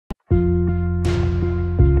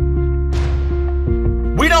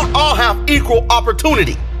have equal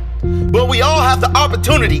opportunity, but we all have the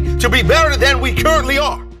opportunity to be better than we currently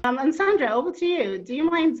are. And Sandra, over to you. Do you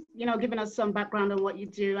mind, giving us some background on what you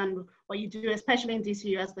do and what you do, especially in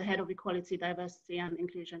DCU as the head of equality, diversity, and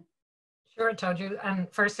inclusion? Sure, Toju. And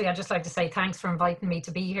firstly, I'd just like to say thanks for inviting me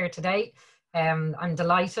to be here today. I'm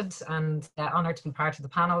delighted and honoured to be part of the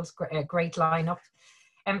panel. It's a great lineup.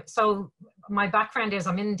 So my background is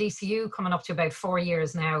I'm in DCU coming up to about 4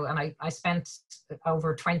 years now, and I spent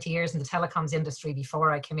over 20 years in the telecoms industry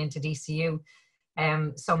before I came into DCU.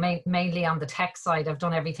 So mainly on the tech side, I've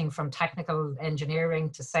done everything from technical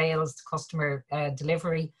engineering to sales to customer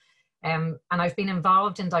delivery. And I've been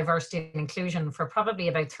involved in diversity and inclusion for probably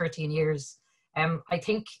about 13 years. I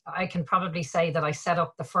think I can probably say that I set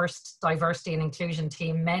up the first diversity and inclusion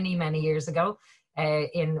team many, many years ago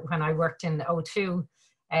when I worked in O2.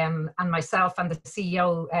 And myself and the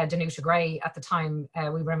CEO, Danuta Gray, at the time,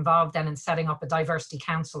 we were involved then in setting up a diversity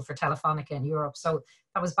council for Telefonica in Europe. So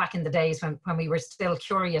that was back in the days when we were still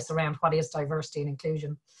curious around what is diversity and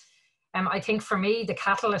inclusion. I think for me, the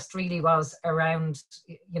catalyst really was around,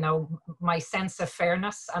 my sense of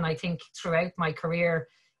fairness. And I think throughout my career,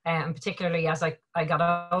 and particularly as I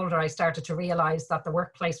got older, I started to realize that the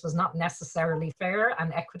workplace was not necessarily fair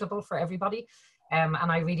and equitable for everybody. And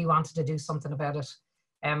I really wanted to do something about it.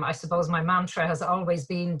 I suppose my mantra has always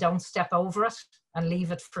been, don't step over it and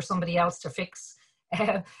leave it for somebody else to fix.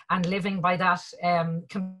 And living by that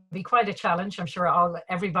can be quite a challenge. I'm sure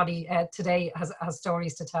everybody today has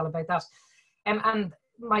stories to tell about that. And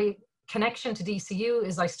my connection to DCU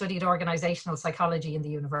is I studied organizational psychology in the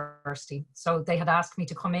university. So they had asked me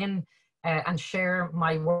to come in and share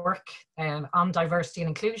my work on diversity and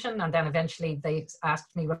inclusion. And then eventually they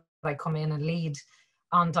asked me would I come in and lead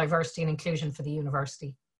on diversity and inclusion for the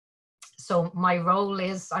university. So my role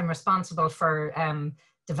is I'm responsible for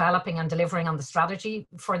developing and delivering on the strategy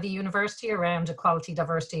for the university around equality,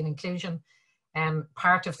 diversity and inclusion.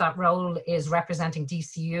 Part of that role is representing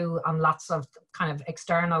DCU on lots of kind of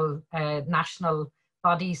external national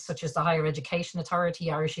bodies such as the Higher Education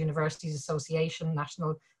Authority, Irish Universities Association,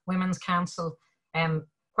 National Women's Council,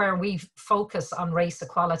 where we focus on race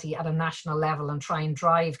equality at a national level and try and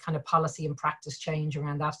drive kind of policy and practice change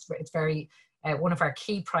around that. It's very one of our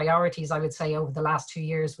key priorities, I would say, over the last 2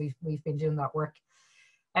 years we've been doing that work.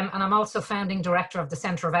 And I'm also founding director of the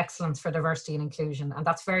Centre of Excellence for Diversity and Inclusion, and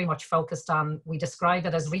that's very much focused on, we describe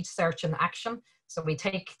it as research and action. So we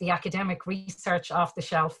take the academic research off the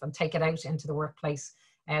shelf and take it out into the workplace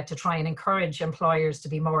to try and encourage employers to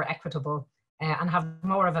be more equitable and have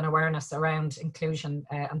more of an awareness around inclusion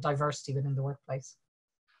and diversity within the workplace.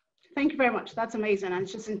 Thank you very much. That's amazing. And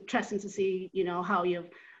it's just interesting to see, how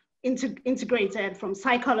you've integrated from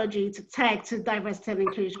psychology to tech to diversity and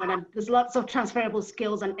inclusion. And there's lots of transferable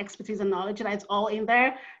skills and expertise and knowledge that's all in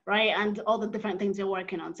there, right? And all the different things you're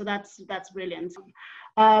working on. So that's brilliant.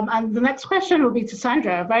 And the next question will be to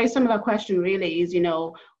Sandra. A very similar question really is,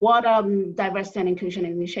 what diversity and inclusion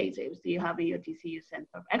initiatives do you have in your DCU Centre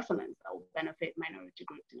of Excellence that will benefit minority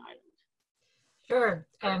groups in Ireland? Sure.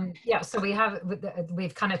 Yeah, so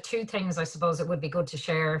we've kind of two things I suppose it would be good to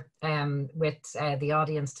share with the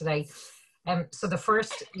audience today. So the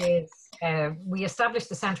first is we established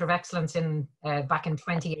the Centre of Excellence back in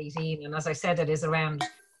 2018. And as I said, it is around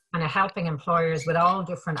kind of helping employers with all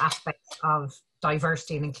different aspects of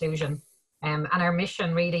diversity and inclusion. And our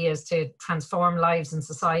mission really is to transform lives and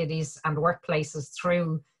societies and workplaces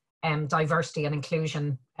through diversity and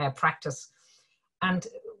inclusion practice. And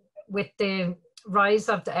with the rise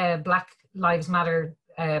of the Black Lives Matter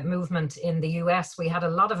movement in the US, we had a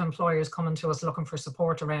lot of employers coming to us looking for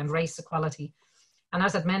support around race equality. And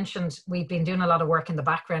as I've mentioned, we've been doing a lot of work in the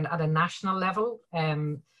background at a national level.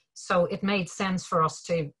 So it made sense for us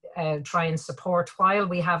to try and support while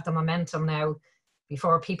we have the momentum now,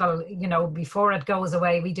 before people, before it goes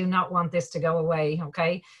away. We do not want this to go away,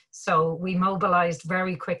 okay? So we mobilized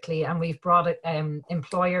very quickly and we've brought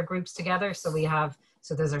employer groups together.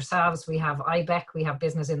 So there's ourselves, we have IBEC, we have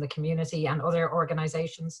Business in the Community and other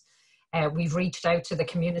organizations. We've reached out to the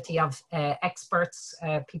community of experts,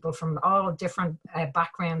 people from all different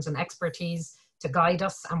backgrounds and expertise to guide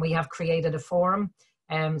us, and we have created a forum.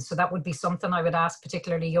 So that would be something I would ask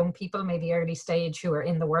particularly young people, maybe early stage, who are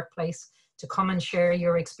in the workplace, to come and share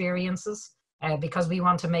your experiences, because we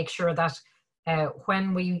want to make sure that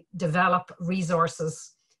when we develop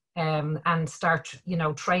resources and start,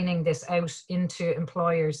 training this out into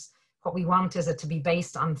employers, what we want is it to be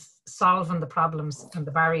based on solving the problems and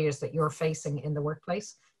the barriers that you're facing in the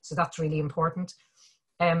workplace. So that's really important.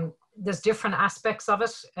 There's different aspects of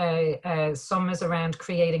it. Some is around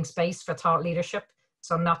creating space for thought leadership.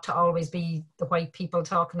 So not to always be the white people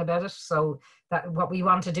talking about it. So that what we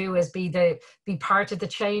want to do is be part of the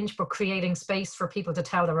change, but creating space for people to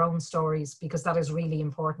tell their own stories, because that is really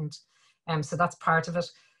important. So that's part of it.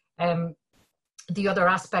 The other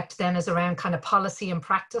aspect then is around kind of policy and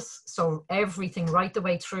practice. So everything right the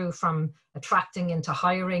way through from attracting into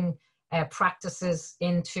hiring, practices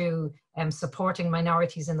into supporting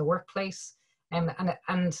minorities in the workplace,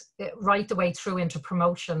 and right the way through into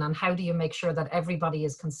promotion, and how do you make sure that everybody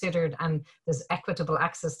is considered and there's equitable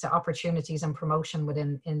access to opportunities and promotion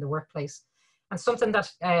within the workplace. And something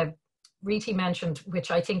that Riti mentioned,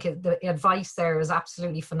 which I think the advice there is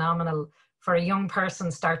absolutely phenomenal for a young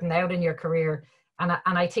person starting out in your career. And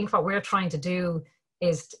I think what we're trying to do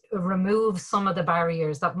is to remove some of the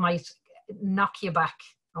barriers that might knock you back,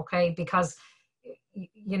 okay? Because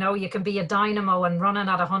you know, you can be a dynamo and running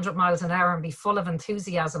at 100 miles an hour and be full of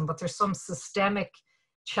enthusiasm, but there's some systemic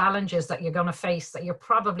challenges that you're going to face that you're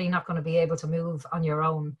probably not going to be able to move on your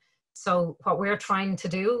own. So what we're trying to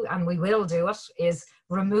do, and we will do it, is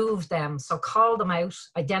remove them. So call them out,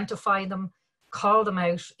 identify them, call them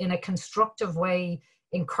out in a constructive way,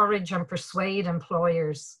 encourage and persuade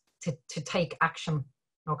employers to take action,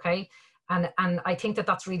 okay? And I think that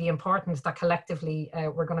that's really important, that collectively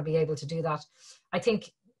we're going to be able to do that. I think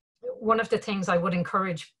one of the things I would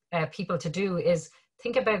encourage people to do is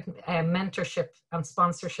think about mentorship and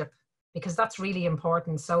sponsorship, because that's really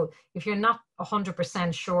important. So if you're not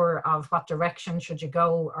 100% sure of what direction should you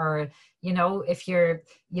go, or, you know, if you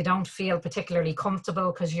don't feel particularly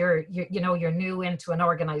comfortable because you're new into an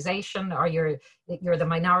organization, or you're the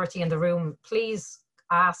minority in the room, please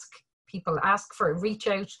reach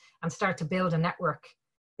out and start to build a network.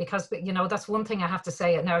 Because, you know, that's one thing I have to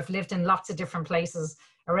say. Now, I've lived in lots of different places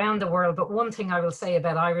around the world, but one thing I will say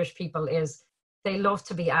about Irish people is they love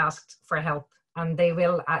to be asked for help, and they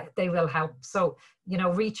will help. So, you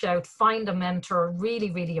know, reach out, find a mentor,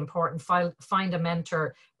 really, really important. Find a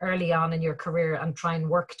mentor early on in your career and try and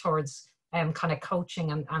work towards kind of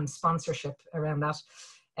coaching and sponsorship around that.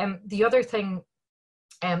 The other thing,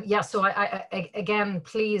 so I again,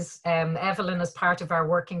 please, Evelyn is part of our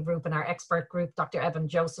working group and our expert group. Dr. Evan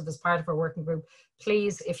Joseph is part of our working group.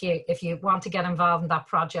 Please, if you want to get involved in that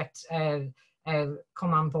project,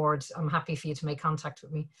 come on board. I'm happy for you to make contact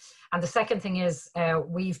with me. And the second thing is,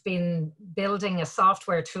 we've been building a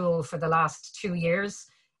software tool for the last 2 years.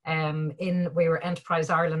 We were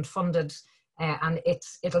Enterprise Ireland funded, and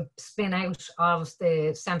it'll spin out of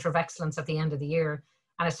the Centre of Excellence at the end of the year.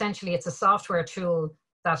 And essentially, it's a software tool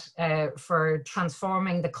that for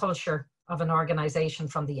transforming the culture of an organization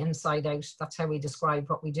from the inside out. That's how we describe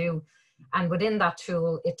what we do. And within that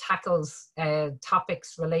tool, it tackles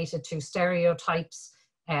topics related to stereotypes,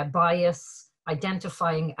 bias,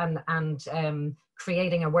 identifying and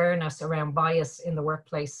creating awareness around bias in the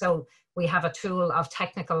workplace. So we have a tool of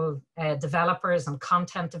technical developers and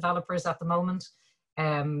content developers at the moment.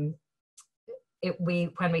 When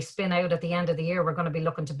we spin out at the end of the year, we're going to be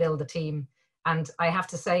looking to build a team. And I have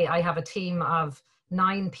to say, I have a team of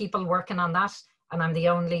 9 people working on that, and I'm the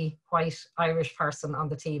only white Irish person on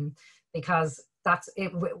the team, because that's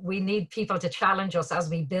it. We need people to challenge us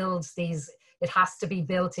as we build these. It has to be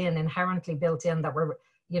built in, inherently built in, that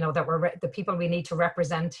the people we need to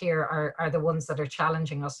represent here are the ones that are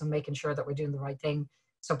challenging us and making sure that we're doing the right thing.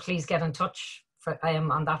 So please get in touch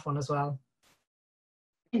on that one as well.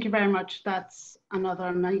 Thank you very much. That's another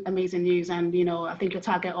amazing news. And, you know, I think your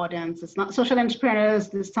target audience, it's not social entrepreneurs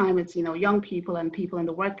this time, it's, you know, young people and people in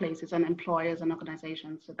the workplaces and employers and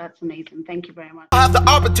organizations. So that's amazing. Thank you very much. Have the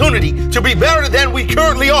opportunity to be better than we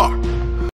currently are.